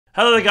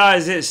Hello there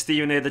guys, it's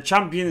Steven here. The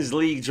Champions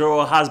League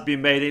draw has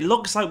been made. It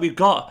looks like we've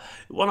got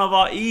one of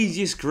our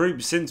easiest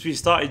groups since we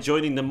started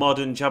joining the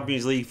modern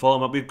Champions League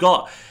format. We've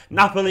got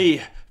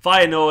Napoli,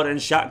 Feyenoord and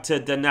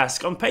Shakhtar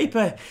Donetsk. On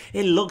paper,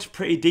 it looks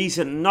pretty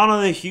decent. None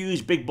of the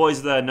huge big boys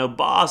are there. No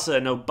Barca,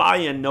 no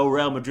Bayern, no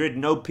Real Madrid,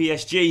 no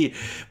PSG.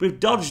 We've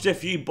dodged a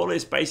few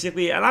bullets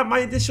basically, and my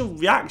initial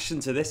reaction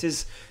to this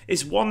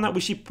is one that we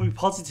should be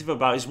positive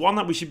about. It's one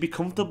that we should be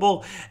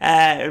comfortable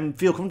and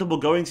feel comfortable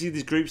going through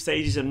these group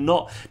stages and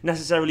not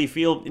necessarily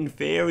feel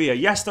inferior.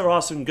 Yes, there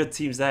are some good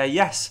teams there.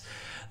 Yes,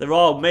 there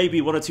are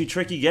maybe one or two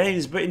tricky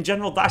games, but in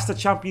general, that's the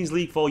Champions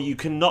League for you. You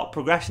cannot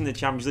progress in the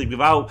Champions League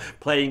without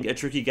playing a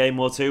tricky game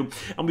or two,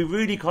 and we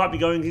really can't be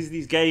going into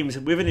these games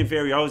with an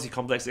inferiority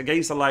complex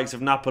against the likes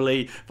of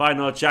Napoli,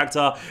 Feyenoord,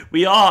 Shakhtar.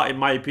 We are, in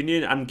my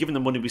opinion, and given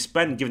the money we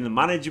spend, given the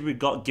manager we've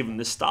got, given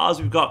the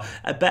stars we've got,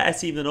 a better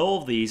team than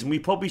all of these, and we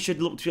probably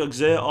should look to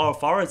exert our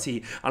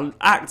authority and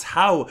act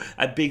how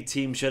a big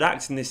team should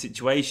act in this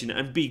situation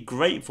and be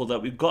grateful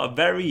that we've got a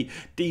very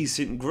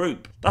decent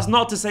group. That's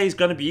not to say it's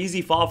going to be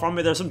easy, far from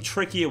it. There's some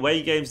tricky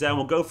away games there, and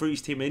we'll go through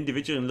each team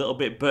individually in a little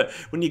bit, but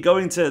when you're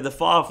going to the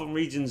far-flung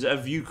regions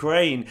of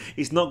Ukraine,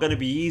 it's not going to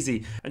be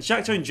easy. And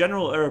Shakhtar in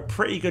general are a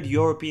pretty good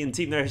European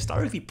team. They're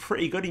historically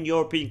pretty good in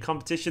European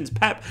competitions.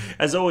 Pep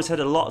has always had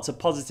a lot of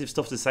positive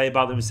stuff to say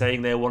about them,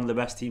 saying they're one of the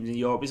best teams in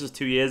Europe. This was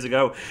 2 years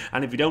ago,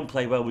 and if we don't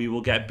play well, we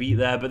will get beat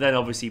there, but then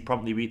obviously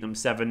promptly beat them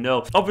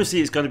 7-0. Obviously,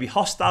 it's going to be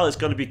hostile, it's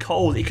going to be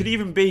cold. It could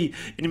even be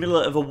in the middle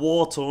of a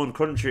war-torn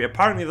country.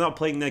 Apparently, they're not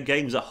playing their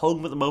games at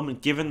home at the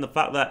moment, given the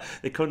fact that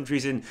the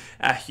country's in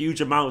huge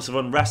amounts of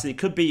unrest. It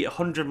could be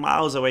 100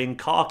 miles away in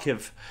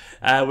Kharkiv,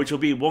 which will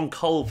be one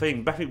cold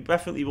thing,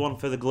 definitely one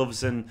for the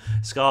gloves and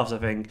scarves, I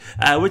think,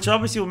 which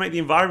obviously will make the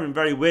environment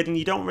very weird, and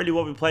you don't really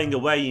want to be playing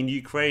away in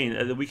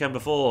Ukraine the weekend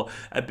before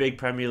a big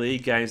Premier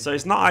League game, so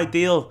it's not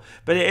ideal,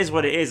 but it is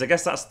what it is. I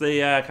guess that's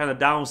the kind of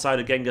downside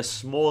of getting a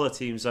smaller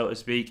team, so to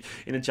speak,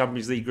 in the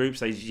Champions League group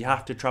stage. You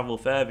have to travel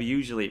further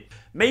usually.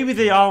 Maybe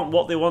they aren't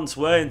what they once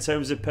were in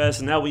terms of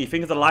personnel. When you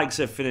think of the likes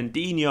of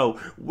Fernandinho,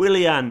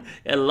 Willian,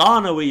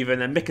 Elano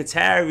even, and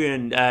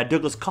Mkhitaryan,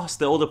 Douglas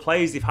Costa, all the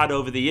players they've had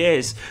over the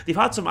years, they've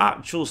had some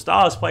actual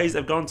stars, players that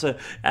have gone to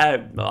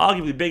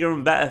arguably bigger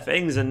and better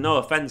things, and no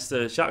offence to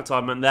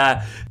Shakhtar, man,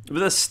 there. But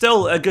they're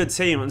still a good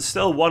team, and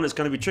still one that's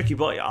going to be tricky,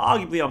 but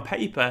arguably on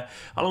paper,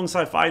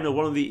 alongside Feyenoord,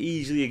 one of the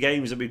easier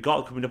games that we've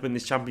got coming up in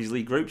this Champions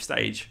League group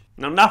stage.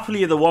 Now,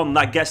 Napoli are the one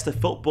that gets the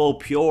football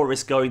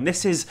purists going.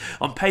 This is,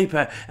 on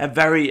paper, a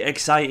very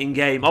exciting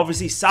game.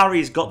 Obviously,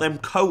 Sarri's got them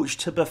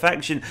coached to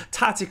perfection.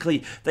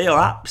 Tactically, they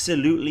are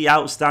absolutely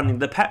outstanding.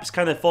 The Pep's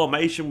kind of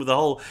formation with the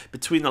whole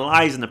between the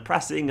lines and the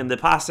pressing and the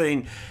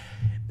passing,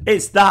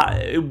 it's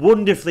that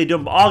wonderfully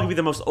done, but arguably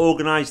the most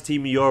organised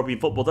team in European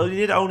football. Though they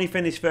did only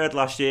finish third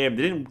last year,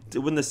 they didn't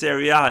win the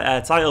Serie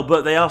A title,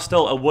 but they are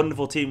still a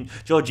wonderful team.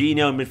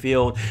 Jorginho in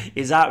midfield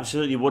is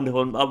absolutely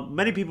wonderful.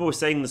 Many people were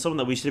saying something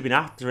that we should have been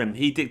after him.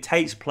 He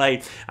dictates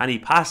play and he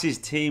passes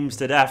teams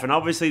to death. And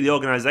obviously the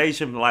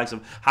organisation, the likes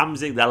of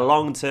Hamzik, their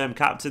long-term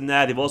captain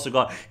there. They've also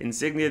got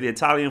Insigne, the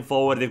Italian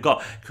forward. They've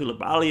got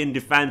Koulibaly in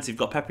defence. They've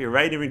got Pepe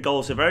Reina in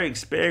goal. So a very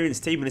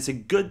experienced team, and it's a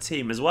good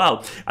team as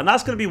well. And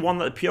that's going to be one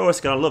that the purists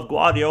are going to love.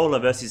 Guardiola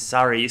versus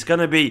Sarri. It's going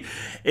to be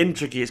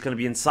intricate, it's going to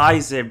be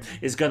incisive,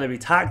 it's going to be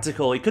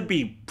tactical. It could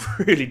be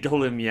really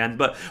dull in the end,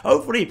 but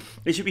hopefully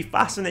it should be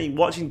fascinating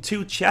watching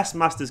two chess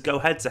masters go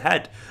head to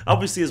head.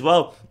 Obviously as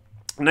well,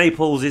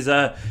 Naples is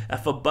a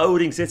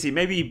foreboding city,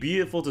 maybe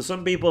beautiful to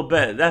some people,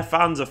 but their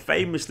fans are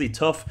famously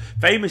tough,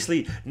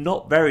 famously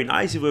not very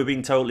nice, if we're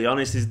being totally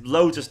honest. There's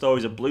loads of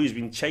stories of Blues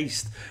being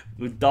chased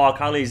with dark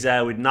alleys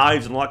there, with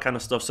knives and all that kind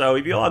of stuff. So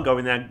if you are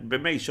going there,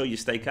 but make sure you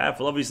stay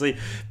careful, obviously.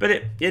 But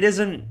it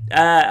isn't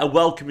a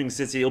welcoming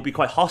city. It'll be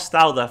quite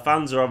hostile. Their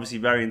fans are obviously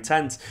very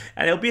intense,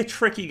 and it'll be a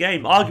tricky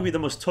game. Arguably the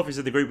most toughest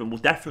of the group, and well,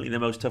 definitely the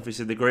most toughest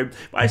of the group.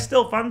 But I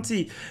still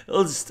fancy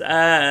us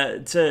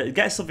to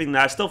get something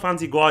there. I still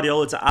fancy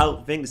Guardiola to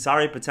outthink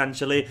Sarri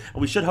potentially,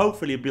 and we should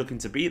hopefully be looking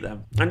to beat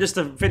them. And just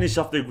to finish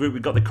off the group,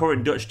 we've got the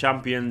current Dutch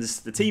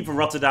champions, the team from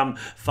Rotterdam,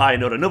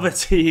 Feyenoord, another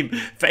team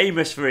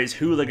famous for its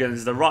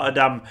hooligans. The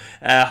Rotterdam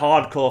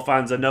hardcore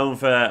fans are known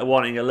for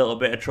wanting a little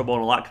bit of trouble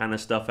and all that kind of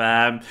stuff.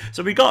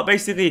 So we got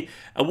basically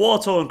a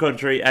war-torn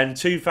country and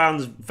two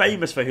fans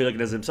famous for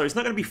hooliganism. So it's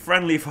not going to be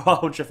friendly for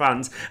our bunch of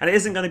fans, and it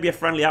isn't going to be a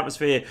friendly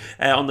atmosphere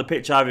on the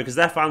pitch either, because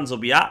their fans will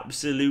be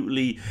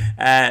absolutely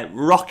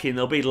rocking.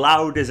 They'll be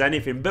loud as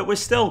anything, but we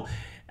still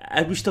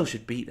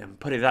should beat them,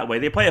 put it that way.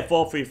 They play a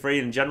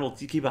 4-3-3 in general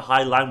to keep a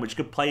high line, which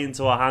could play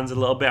into our hands a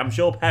little bit. I'm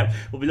sure Pep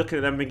will be looking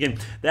at them thinking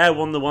they're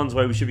one of the ones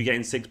where we should be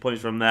getting 6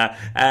 points from there,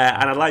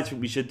 and I'd like to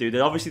think we should do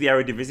that. Obviously the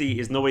Eredivisie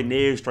is nowhere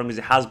near as strong as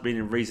it has been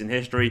in recent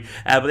history,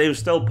 but they will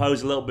still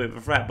pose a little bit of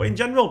a threat. But in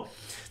general,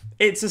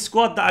 it's a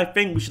squad that I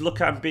think we should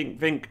look at and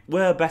think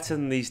we're better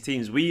than these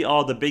teams. We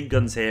are the big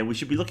guns here. We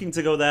should be looking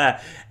to go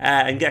there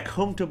and get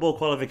comfortable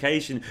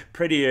qualification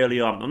pretty early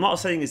on. I'm not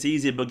saying it's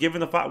easy, but given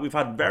the fact we've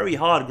had very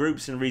hard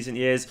groups in recent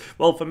years,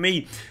 well, for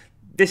me,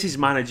 this is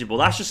manageable.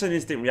 That's just an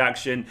instant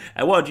reaction.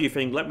 What do you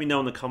think? Let me know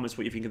in the comments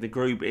what you think of the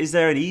group. Is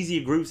there an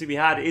easier group to be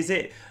had? Is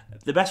it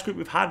the best group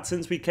we've had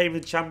since we came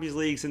to the Champions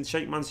League, since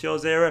Sheikh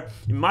Mansour's era?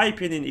 In my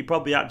opinion, it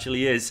probably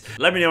actually is.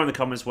 Let me know in the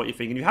comments what you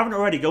think. And if you haven't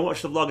already, go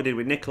watch the vlog I did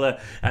with Nicola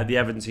at the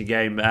Everton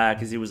game,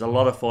 because it was a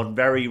lot of fun,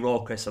 very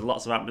raucous and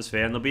lots of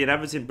atmosphere. And there'll be an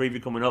Everton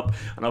preview coming up,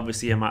 and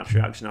obviously a match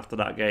reaction after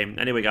that game.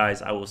 Anyway,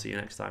 guys, I will see you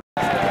next time.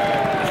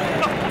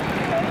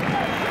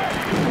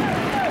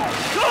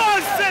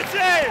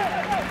 City!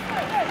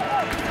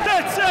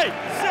 City!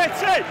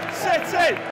 City! City!